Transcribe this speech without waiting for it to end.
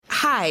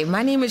Hi,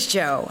 my name is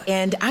Joe,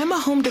 and I'm a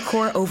home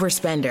decor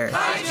overspender.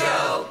 Hi,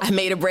 Joe. I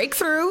made a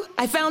breakthrough.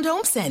 I found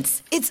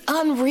HomeSense. It's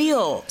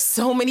unreal.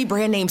 So many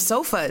brand name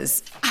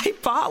sofas. I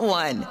bought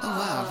one. Oh,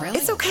 wow, really?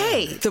 It's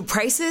okay. The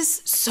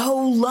prices, so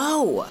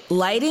low.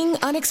 Lighting,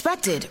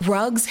 unexpected.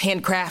 Rugs,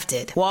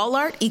 handcrafted. Wall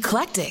art,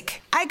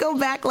 eclectic. I go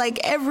back like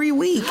every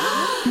week.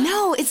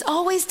 No, it's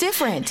always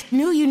different.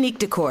 New unique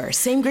decor,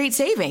 same great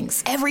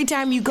savings. Every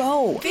time you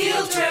go.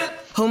 Field trip.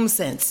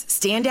 HomeSense.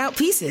 Standout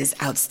pieces,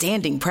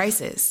 outstanding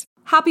prices.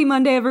 Happy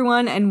Monday,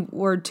 everyone, and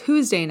we're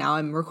Tuesday now.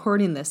 I'm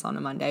recording this on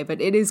a Monday,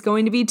 but it is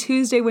going to be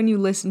Tuesday when you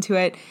listen to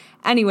it.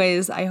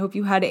 Anyways, I hope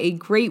you had a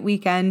great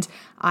weekend.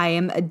 I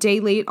am a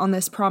day late on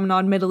this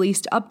Promenade Middle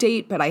East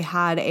update, but I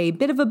had a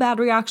bit of a bad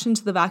reaction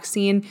to the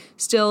vaccine.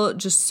 Still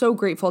just so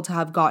grateful to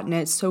have gotten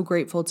it, so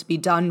grateful to be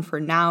done for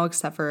now,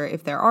 except for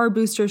if there are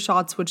booster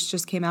shots, which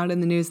just came out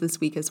in the news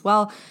this week as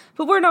well.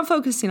 But we're not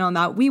focusing on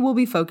that. We will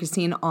be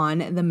focusing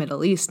on the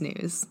Middle East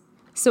news.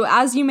 So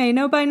as you may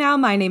know by now,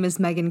 my name is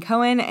Megan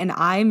Cohen, and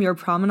I'm your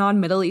Promenade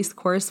Middle East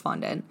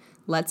correspondent.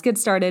 Let's get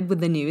started with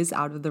the news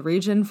out of the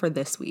region for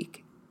this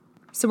week.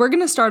 So we're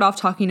going to start off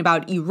talking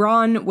about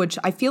Iran, which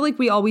I feel like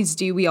we always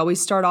do. We always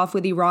start off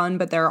with Iran,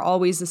 but there are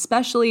always,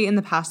 especially in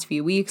the past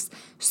few weeks,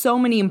 so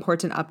many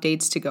important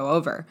updates to go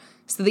over.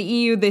 So the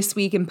EU this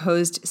week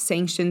imposed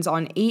sanctions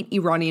on 8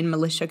 Iranian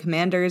militia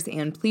commanders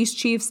and police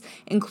chiefs,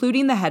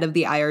 including the head of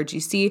the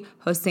IRGC,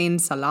 Hossein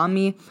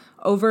Salami,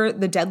 over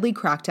the deadly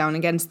crackdown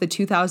against the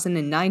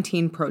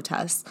 2019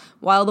 protests.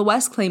 While the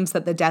West claims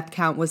that the death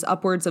count was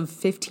upwards of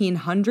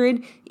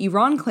 1,500,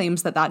 Iran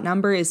claims that that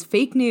number is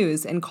fake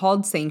news and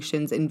called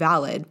sanctions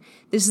invalid.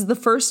 This is the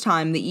first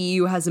time the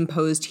EU has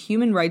imposed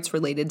human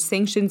rights-related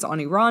sanctions on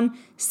Iran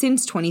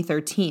since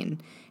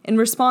 2013. In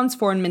response,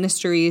 Foreign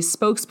Ministry's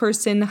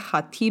spokesperson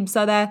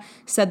Khatibzadeh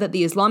said that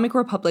the Islamic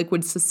Republic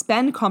would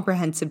suspend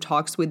comprehensive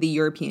talks with the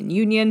European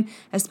Union,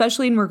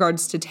 especially in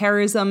regards to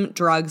terrorism,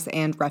 drugs,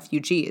 and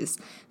refugees.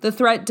 The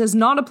threat does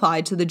not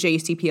apply to the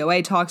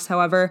JCPOA talks,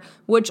 however,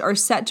 which are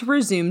set to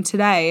resume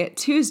today,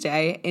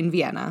 Tuesday, in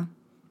Vienna.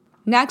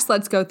 Next,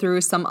 let's go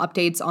through some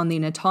updates on the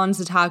Natanz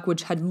attack,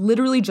 which had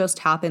literally just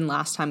happened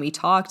last time we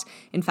talked.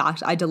 In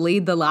fact, I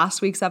delayed the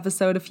last week's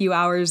episode a few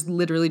hours,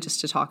 literally just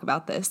to talk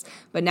about this.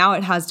 But now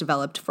it has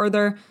developed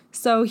further,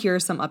 so here are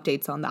some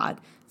updates on that.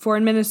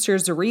 Foreign Minister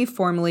Zarif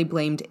formally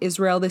blamed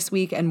Israel this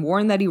week and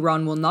warned that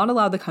Iran will not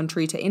allow the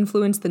country to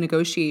influence the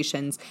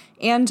negotiations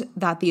and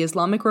that the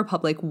Islamic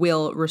Republic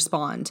will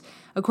respond.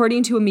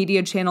 According to a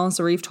media channel,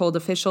 Zarif told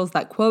officials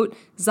that, quote,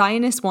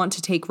 Zionists want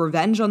to take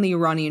revenge on the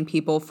Iranian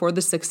people for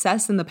the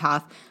success in the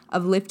path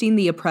of lifting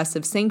the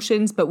oppressive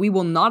sanctions, but we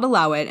will not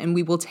allow it and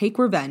we will take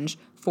revenge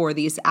for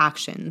these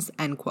actions,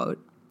 end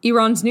quote.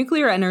 Iran's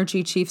nuclear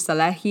energy chief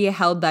Salehi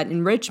held that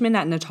enrichment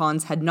at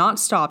Natanz had not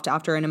stopped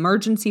after an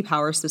emergency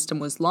power system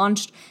was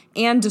launched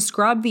and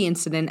described the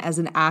incident as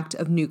an act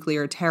of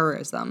nuclear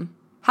terrorism.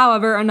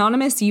 However,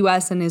 anonymous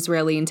U.S. and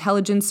Israeli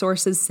intelligence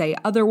sources say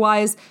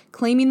otherwise,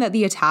 claiming that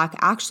the attack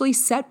actually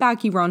set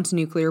back Iran's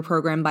nuclear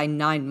program by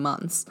 9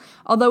 months.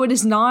 Although it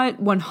is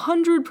not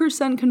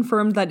 100%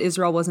 confirmed that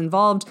Israel was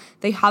involved,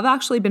 they have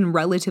actually been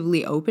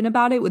relatively open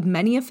about it, with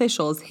many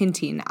officials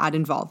hinting at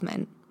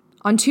involvement.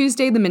 On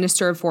Tuesday, the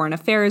Minister of Foreign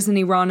Affairs in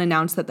Iran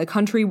announced that the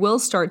country will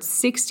start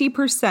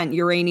 60%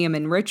 uranium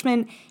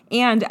enrichment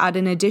and add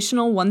an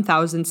additional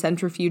 1,000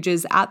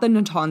 centrifuges at the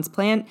Natanz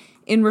plant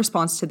in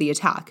response to the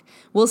attack.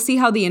 We'll see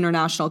how the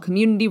international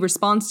community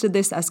responds to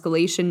this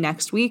escalation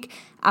next week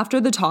after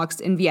the talks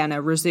in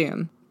Vienna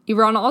resume.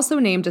 Iran also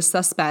named a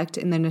suspect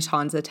in the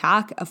Natanz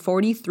attack, a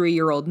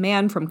 43-year-old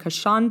man from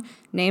Kashan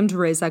named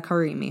Reza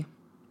Karimi.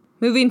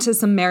 Moving to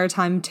some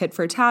maritime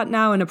tit-for-tat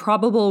now, in a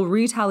probable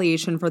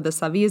retaliation for the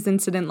Saviz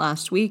incident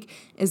last week,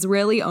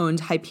 Israeli-owned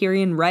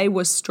Hyperion Ray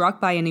was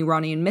struck by an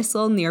Iranian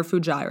missile near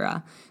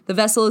Fujairah. The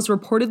vessel is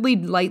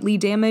reportedly lightly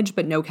damaged,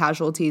 but no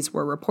casualties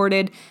were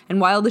reported, and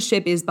while the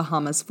ship is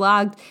Bahamas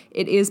flagged,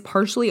 it is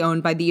partially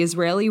owned by the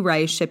Israeli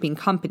Ray Shipping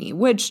Company,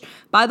 which,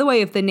 by the way,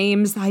 if the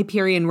names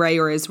Hyperion Ray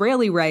or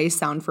Israeli Ray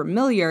sound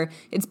familiar,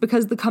 it's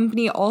because the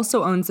company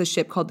also owns a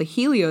ship called the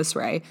Helios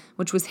Ray,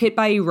 which was hit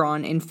by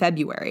Iran in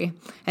February.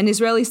 An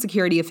Israeli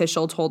security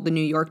official told the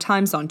New York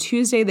Times on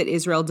Tuesday that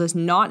Israel does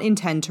not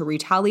intend to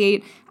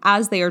retaliate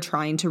as they are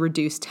trying to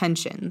reduce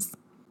tensions.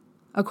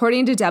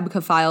 According to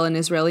DEBKA file, an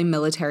Israeli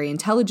military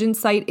intelligence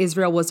site,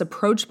 Israel was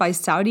approached by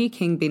Saudi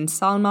King bin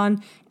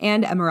Salman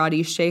and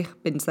Emirati Sheikh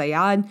bin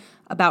Zayed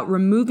about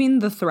removing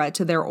the threat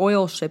to their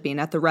oil shipping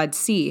at the Red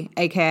Sea,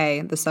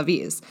 aka the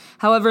Saviz.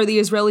 However, the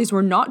Israelis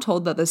were not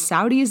told that the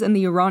Saudis and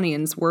the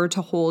Iranians were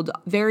to hold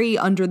very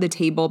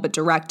under-the-table but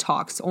direct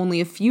talks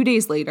only a few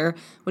days later,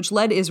 which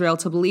led Israel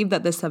to believe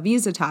that the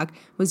Saviz attack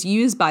was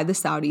used by the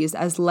Saudis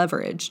as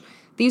leverage.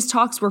 These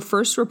talks were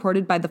first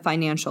reported by the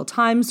Financial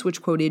Times,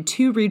 which quoted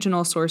 2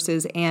 regional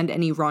sources and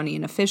an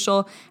Iranian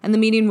official, and the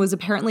meeting was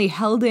apparently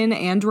held in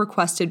and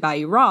requested by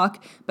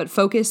Iraq, but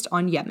focused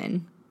on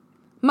Yemen.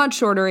 Much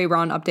shorter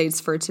Iran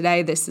updates for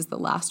today. This is the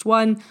last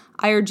one.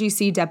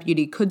 IRGC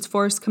Deputy Quds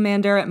Force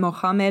Commander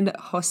Mohammed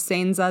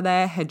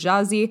Hosseinzadeh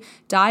Hejazi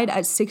died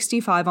at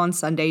 65 on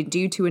Sunday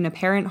due to an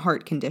apparent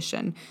heart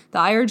condition. The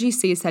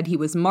IRGC said he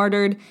was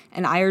martyred,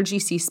 and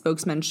IRGC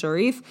spokesman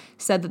Sharif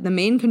said that the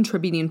main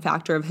contributing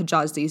factor of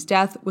Hejazi's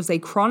death was a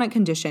chronic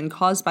condition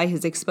caused by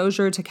his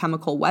exposure to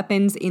chemical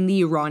weapons in the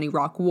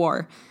Iran-Iraq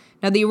War.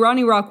 Now, the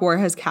Iran-Iraq War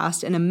has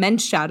cast an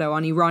immense shadow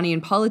on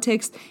Iranian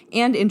politics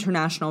and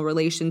international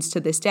relations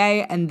to this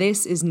day, and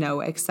this is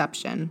no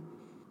exception.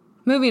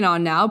 Moving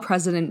on now,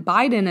 President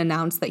Biden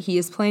announced that he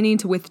is planning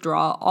to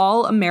withdraw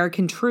all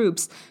American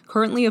troops,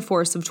 currently a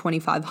force of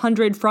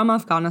 2,500, from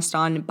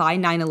Afghanistan by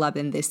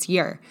 9/11 this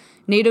year.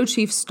 NATO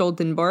Chief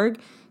Stoltenberg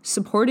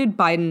supported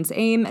Biden's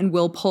aim and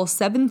will pull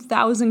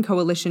 7,000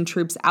 coalition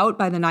troops out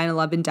by the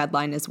 9/11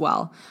 deadline as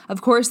well.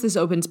 Of course, this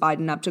opens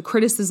Biden up to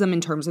criticism in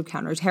terms of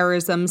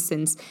counterterrorism,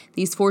 since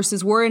these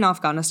forces were in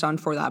Afghanistan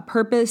for that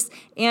purpose,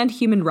 and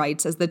human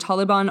rights, as the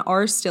Taliban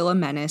are still a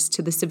menace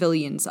to the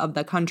civilians of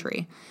the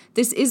country.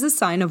 This is a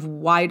sign of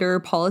wider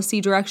policy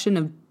direction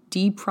of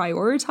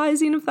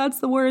deprioritizing, if that's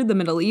the word, the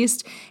Middle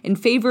East in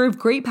favor of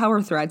great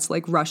power threats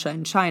like Russia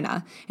and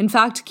China. In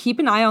fact, keep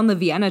an eye on the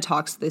Vienna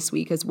talks this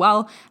week as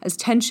well, as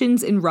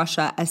tensions in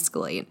Russia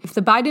escalate. If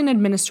the Biden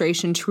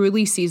administration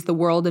truly sees the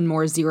world in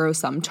more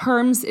zero-sum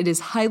terms, it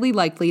is highly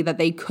likely that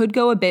they could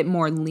go a bit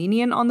more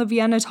lenient on the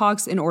Vienna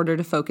talks in order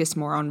to focus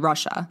more on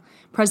Russia.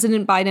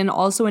 President Biden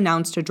also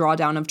announced a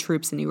drawdown of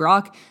troops in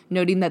Iraq,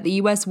 noting that the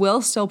U.S.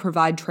 will still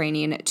provide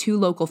training to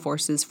local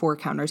forces for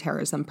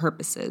counterterrorism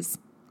purposes.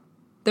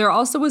 There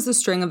also was a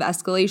string of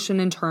escalation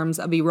in terms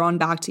of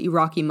Iran-backed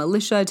Iraqi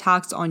militia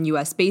attacks on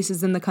U.S.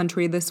 bases in the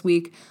country this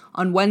week.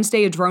 On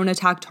Wednesday, a drone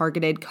attack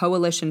targeted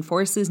coalition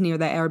forces near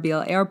the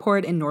Erbil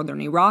airport in northern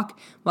Iraq.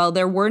 While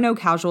there were no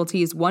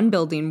casualties, one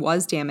building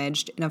was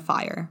damaged in a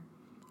fire.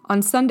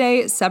 On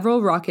Sunday,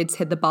 several rockets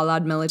hit the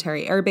Balad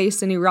military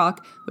airbase in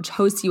Iraq, which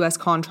hosts U.S.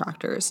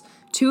 contractors.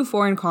 2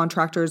 foreign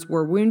contractors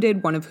were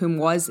wounded, one of whom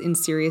was in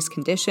serious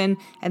condition,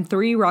 and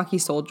 3 Iraqi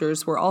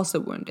soldiers were also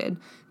wounded.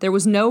 There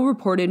was no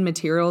reported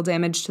material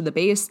damage to the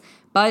base,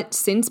 but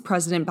since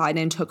President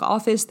Biden took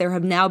office, there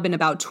have now been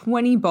about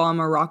 20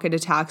 bomb or rocket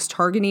attacks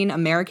targeting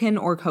American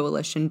or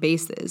coalition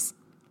bases.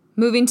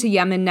 Moving to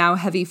Yemen now,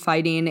 heavy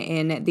fighting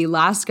in the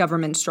last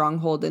government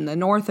stronghold in the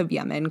north of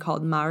Yemen,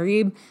 called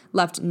Marib,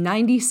 left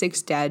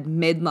 96 dead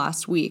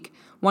mid-last week.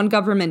 One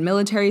government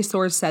military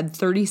source said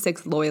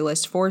 36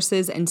 loyalist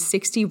forces and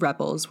 60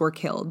 rebels were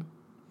killed.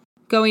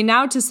 Going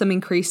now to some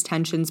increased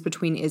tensions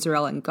between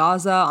Israel and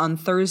Gaza. On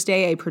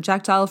Thursday, a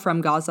projectile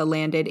from Gaza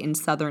landed in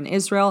southern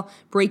Israel,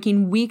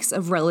 breaking weeks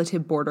of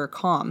relative border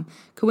calm.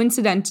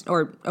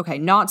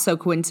 Not so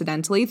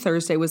coincidentally,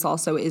 Thursday was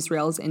also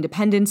Israel's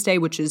Independence Day,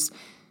 which is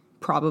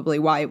probably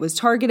why it was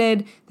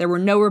targeted. There were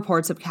no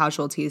reports of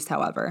casualties,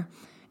 however.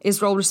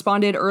 Israel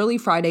responded early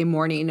Friday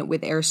morning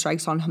with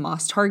airstrikes on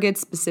Hamas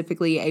targets,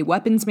 specifically a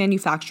weapons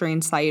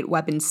manufacturing site,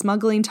 weapons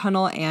smuggling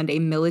tunnel, and a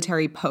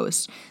military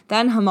post.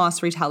 Then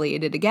Hamas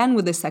retaliated again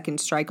with a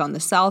second strike on the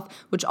south,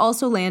 which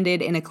also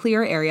landed in a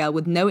clear area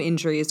with no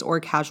injuries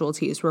or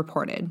casualties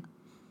reported.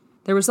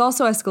 There was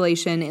also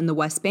escalation in the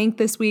West Bank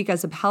this week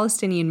as a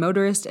Palestinian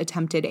motorist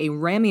attempted a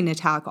ramming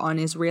attack on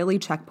Israeli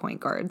checkpoint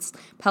guards.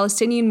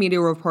 Palestinian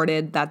media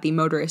reported that the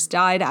motorist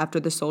died after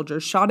the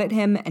soldiers shot at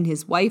him, and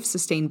his wife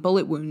sustained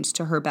bullet wounds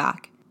to her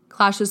back.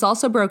 Clashes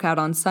also broke out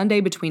on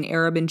Sunday between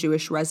Arab and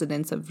Jewish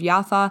residents of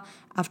Jaffa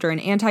after an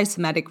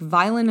anti-Semitic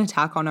violent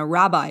attack on a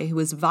rabbi who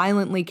was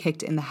violently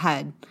kicked in the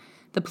head.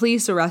 The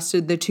police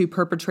arrested the 2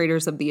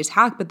 perpetrators of the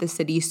attack, but the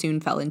city soon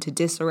fell into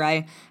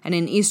disarray. And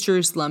in East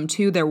Jerusalem,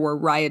 too, there were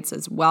riots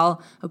as well.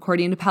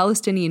 According to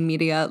Palestinian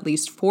media, at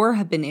least 4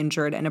 have been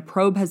injured, and a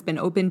probe has been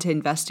opened to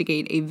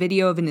investigate a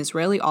video of an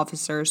Israeli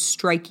officer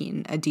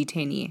striking a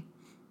detainee.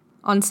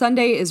 On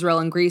Sunday, Israel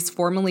and Greece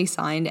formally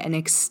signed an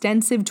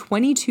extensive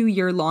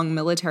 22-year-long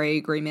military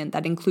agreement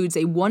that includes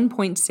a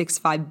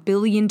 $1.65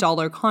 billion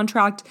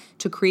contract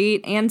to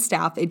create and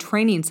staff a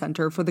training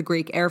center for the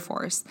Greek Air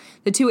Force.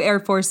 The 2 air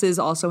forces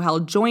also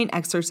held joint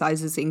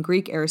exercises in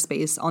Greek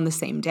airspace on the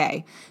same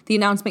day. The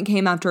announcement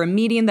came after a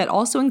meeting that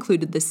also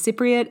included the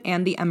Cypriot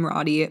and the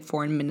Emirati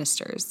foreign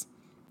ministers.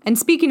 And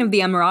speaking of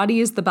the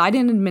Emiratis, the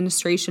Biden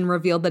administration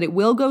revealed that it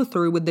will go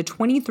through with the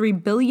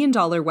 $23 billion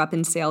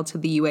weapons sale to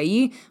the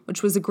UAE,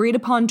 which was agreed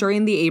upon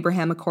during the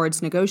Abraham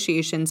Accords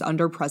negotiations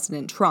under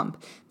President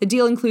Trump. The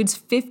deal includes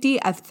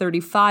 50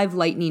 F-35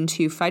 Lightning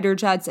II fighter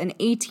jets and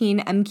 18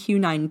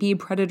 MQ-9B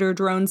Predator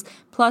drones,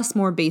 plus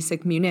more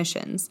basic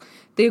munitions.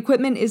 The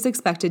equipment is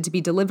expected to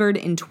be delivered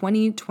in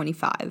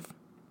 2025.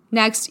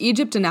 Next,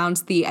 Egypt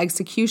announced the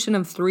execution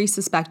of 3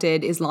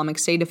 suspected Islamic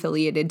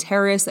State-affiliated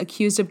terrorists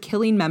accused of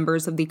killing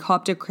members of the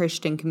Coptic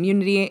Christian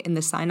community in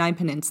the Sinai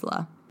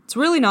Peninsula. It's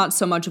really not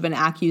so much of an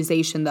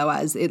accusation, though,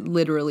 as it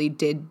literally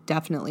did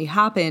definitely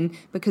happen,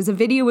 because a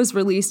video was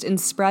released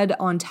and spread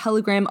on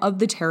Telegram of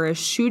the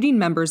terrorists shooting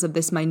members of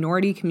this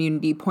minority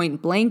community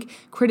point blank,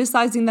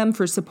 criticizing them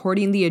for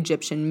supporting the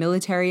Egyptian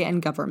military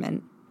and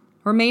government.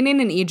 Remaining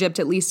in Egypt,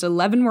 at least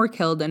 11 were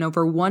killed and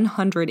over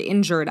 100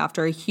 injured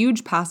after a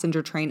huge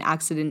passenger train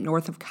accident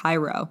north of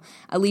Cairo.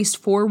 At least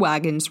 4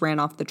 wagons ran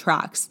off the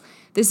tracks.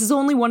 This is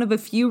only one of a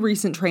few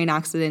recent train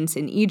accidents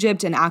in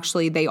Egypt, and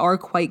actually they are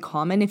quite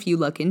common if you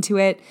look into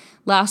it.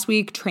 Last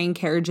week, train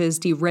carriages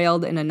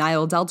derailed in a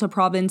Nile Delta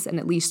province and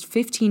at least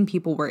 15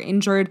 people were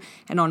injured,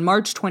 and on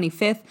March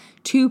 25th,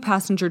 2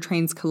 passenger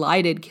trains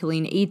collided,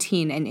 killing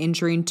 18 and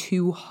injuring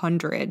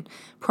 200.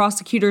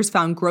 Prosecutors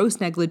found gross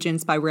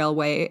negligence by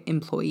railway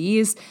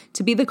employees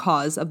to be the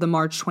cause of the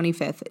March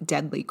 25th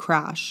deadly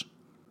crash.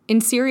 In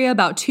Syria,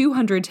 about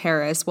 200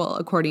 terrorists, well,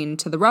 according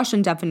to the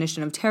Russian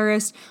definition of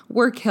terrorist,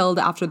 were killed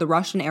after the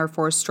Russian Air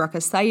Force struck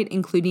a site,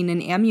 including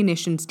an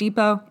ammunitions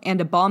depot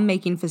and a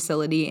bomb-making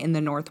facility in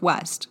the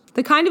northwest.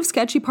 The kind of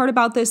sketchy part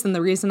about this, and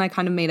the reason I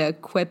kind of made a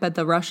quip at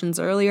the Russians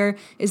earlier,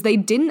 is they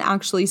didn't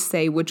actually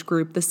say which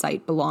group the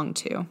site belonged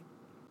to.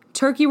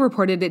 Turkey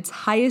reported its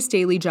highest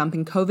daily jump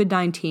in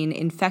COVID-19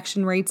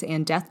 infection rates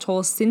and death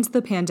tolls since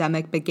the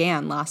pandemic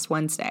began last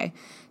Wednesday.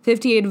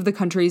 58 of the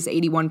country's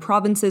 81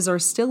 provinces are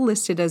still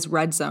listed as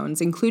red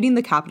zones, including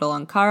the capital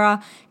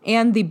Ankara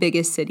and the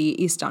biggest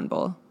city,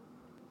 Istanbul.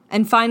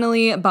 And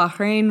finally,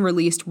 Bahrain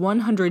released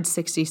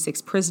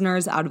 166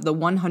 prisoners out of the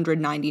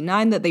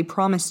 199 that they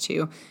promised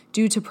to,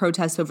 due to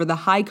protests over the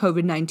high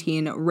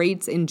COVID-19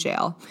 rates in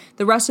jail.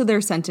 The rest of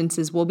their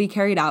sentences will be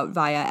carried out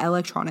via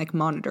electronic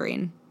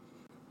monitoring.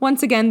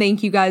 Once again,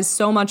 thank you guys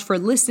so much for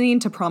listening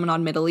to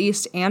Promenade Middle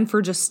East and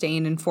for just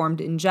staying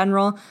informed in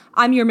general.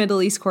 I'm your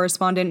Middle East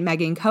correspondent,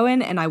 Megan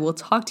Cohen, and I will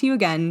talk to you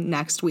again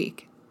next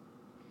week.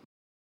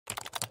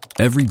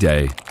 Every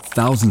day,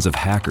 thousands of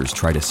hackers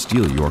try to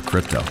steal your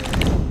crypto.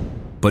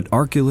 But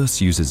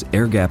Arculus uses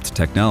air-gapped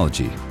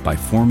technology by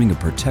forming a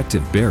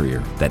protective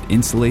barrier that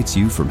insulates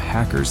you from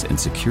hackers and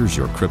secures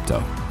your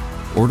crypto.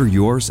 Order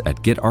yours at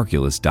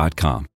getarculus.com.